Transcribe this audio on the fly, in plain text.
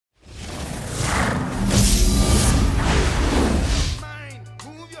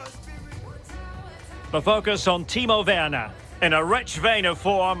The focus on Timo Werner. In a rich vein of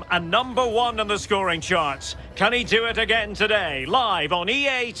form and #1 in the scoring charts. Can he do it again today? Live on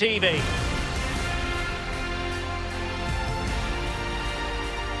EA TV.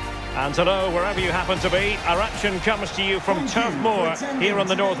 And hello, wherever you happen to be, our action comes to you from Turf Moor, here in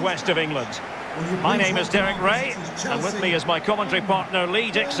the northwest of England. My name is Derek Ray, and with me is my commentary partner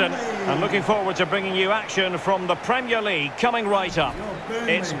Lee Dixon, and looking forward to bringing you action from the Premier League coming right up.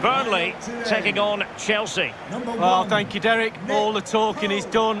 It's Burnley taking on Chelsea. Well, thank you, Derek. All the talking is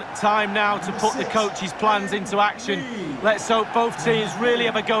done. Time now to put the coach's plans into action. Let's hope both teams really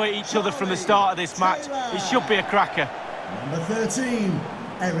have a go at each other from the start of this match. It should be a cracker. Number 13.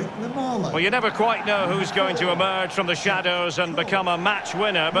 Well, you never quite know who's going to emerge from the shadows and become a match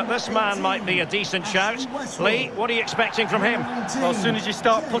winner, but this man might be a decent shout. Lee, what are you expecting from him? Well, as soon as you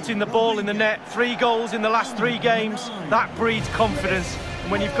start putting the ball in the net, 3 goals in the last 3 games, that breeds confidence.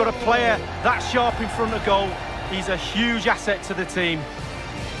 And when you've got a player that sharp in front of goal, he's a huge asset to the team.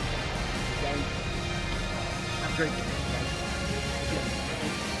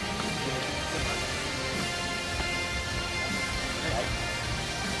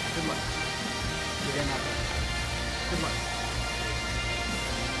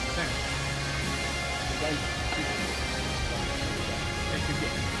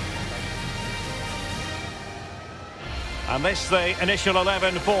 And this the initial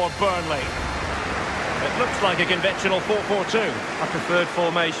 11 for Burnley. It looks like a conventional 4-4-2. A preferred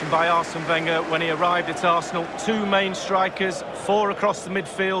formation by Arsene Wenger when he arrived at Arsenal. 2 main strikers, 4 across the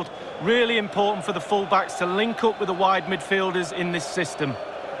midfield. Really important for the fullbacks to link up with the wide midfielders in this system.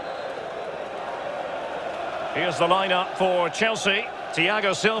 Here's the lineup for Chelsea.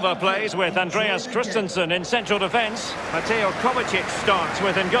 Thiago Silva plays with Andreas Christensen in central defence. Mateo Kovacic starts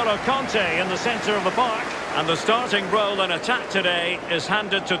with N'Golo Kanté in the centre of the park. And the starting role in attack today is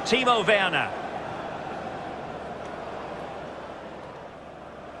handed to Timo Werner.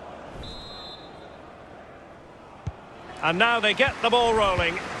 And now they get the ball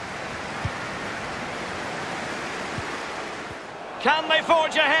rolling. Can they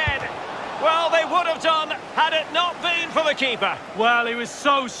forge ahead? Well, they would have done had it not been for the keeper. Well, he was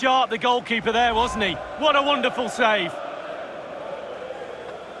so sharp, the goalkeeper there, wasn't he? What a wonderful save.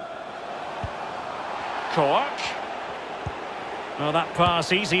 Cork. Well, that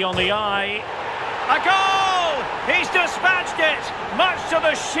pass easy on the eye. A goal! He's dispatched it, much to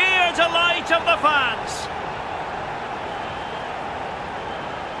the sheer delight of the fans.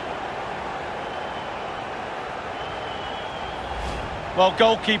 Well,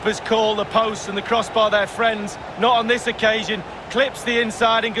 goalkeepers call the post and the crossbar their friends. Not on this occasion. Clips the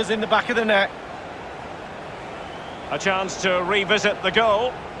inside and goes in the back of the net. A chance to revisit the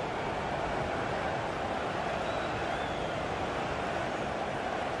goal.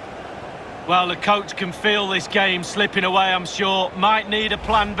 Well, the coach can feel this game slipping away, I'm sure. Might need a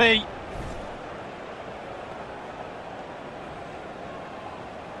plan B.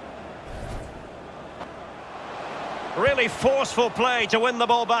 Really forceful play to win the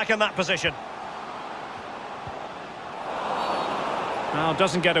ball back in that position. Now,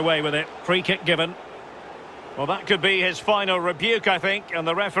 doesn't get away with it. Free kick given. Well, that could be his final rebuke, I think, and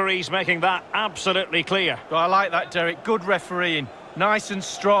the referee's making that absolutely clear. But I like that, Derek. Good refereeing. Nice and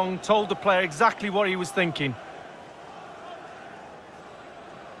strong, told the player exactly what he was thinking.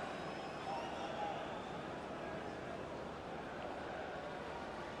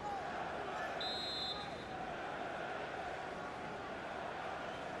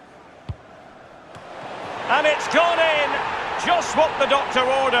 And it's gone in, just what the doctor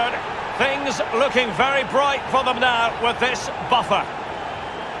ordered. Things looking very bright for them now with this buffer.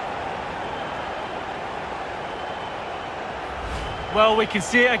 Well, we can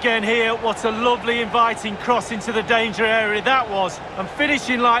see it again here. What a lovely inviting cross into the danger area that was. And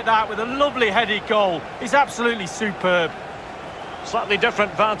finishing like that with a lovely headed goal is absolutely superb. Slightly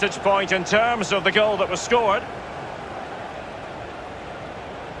different vantage point in terms of the goal that was scored.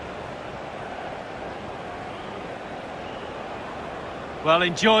 Well,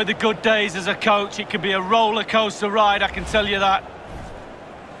 enjoy the good days as a coach. It can be a roller coaster ride, I can tell you that.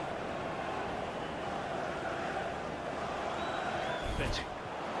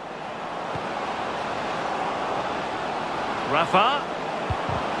 Rafa.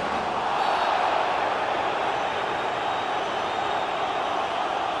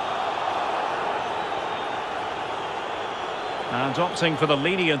 And opting for the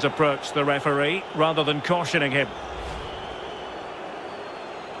lenient approach, the referee, rather than cautioning him.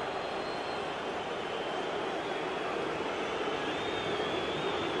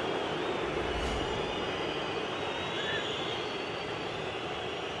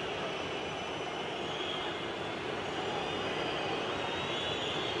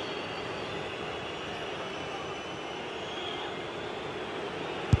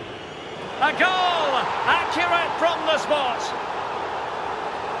 A goal! Accurate from the spot.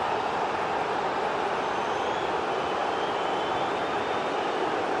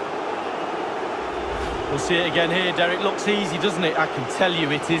 We'll see it again here, Derek. Looks easy, doesn't it? I can tell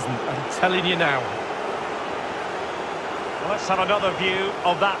you it isn't. I'm telling you now. Let's have another view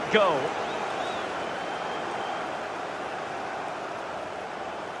of that goal.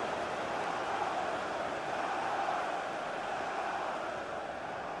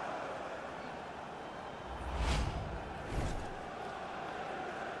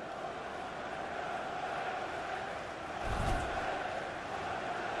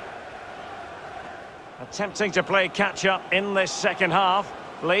 Attempting to play catch-up in this second half.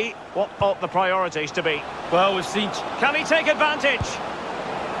 Lee, what ought the priorities to be? Well, we've seen... Can he take advantage?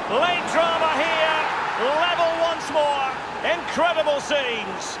 Late drama here. Level once more. Incredible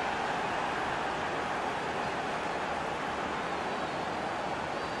scenes.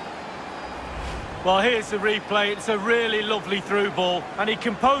 Well, here's the replay. It's a really lovely through ball. And he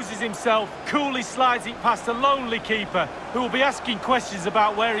composes himself, coolly slides it past a lonely keeper, who will be asking questions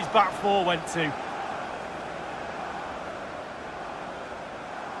about where his back four went to.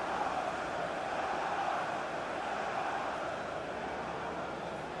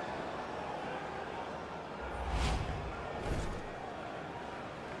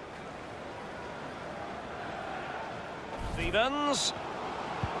 Stevens.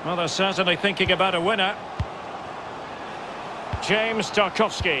 Well, they're certainly thinking about a winner. James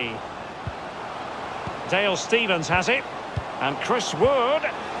Tarkowski. Dale Stevens has it. And Chris Wood.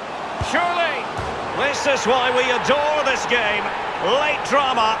 Surely, this is why we adore this game. Late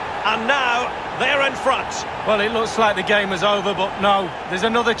drama, and now they're in front. Well, it looks like the game was over, but no, there's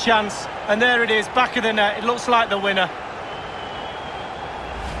another chance. And there it is, back of the net. It looks like the winner.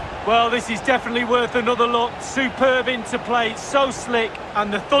 Well, this is definitely worth another look. Superb interplay, so slick,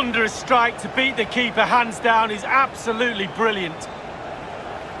 and the thunderous strike to beat the keeper hands down is absolutely brilliant.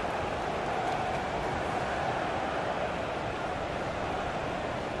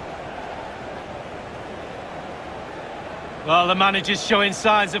 Well, the manager's showing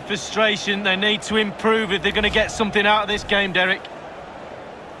signs of frustration. They need to improve if they're going to get something out of this game, Derek.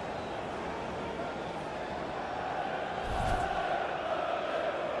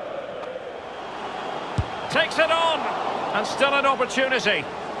 Takes it on, and still an opportunity.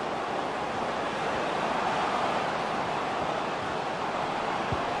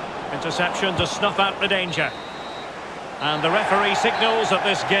 Interception to snuff out the danger. And the referee signals that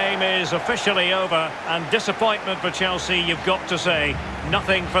this game is officially over, and disappointment for Chelsea, you've got to say.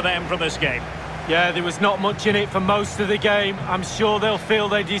 Nothing for them from this game. Yeah, there was not much in it for most of the game. I'm sure they'll feel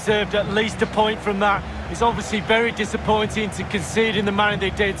they deserved at least a point from that. It's obviously very disappointing to concede in the manner they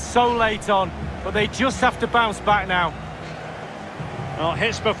did so late on, but they just have to bounce back now. Well,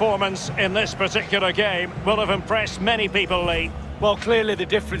 his performance in this particular game will have impressed many people, Lee. Well, clearly the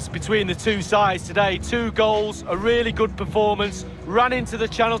difference between the two sides today. 2 goals, a really good performance, ran into the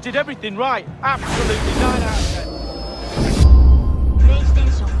channel, did everything right. Absolutely 9 out of 10.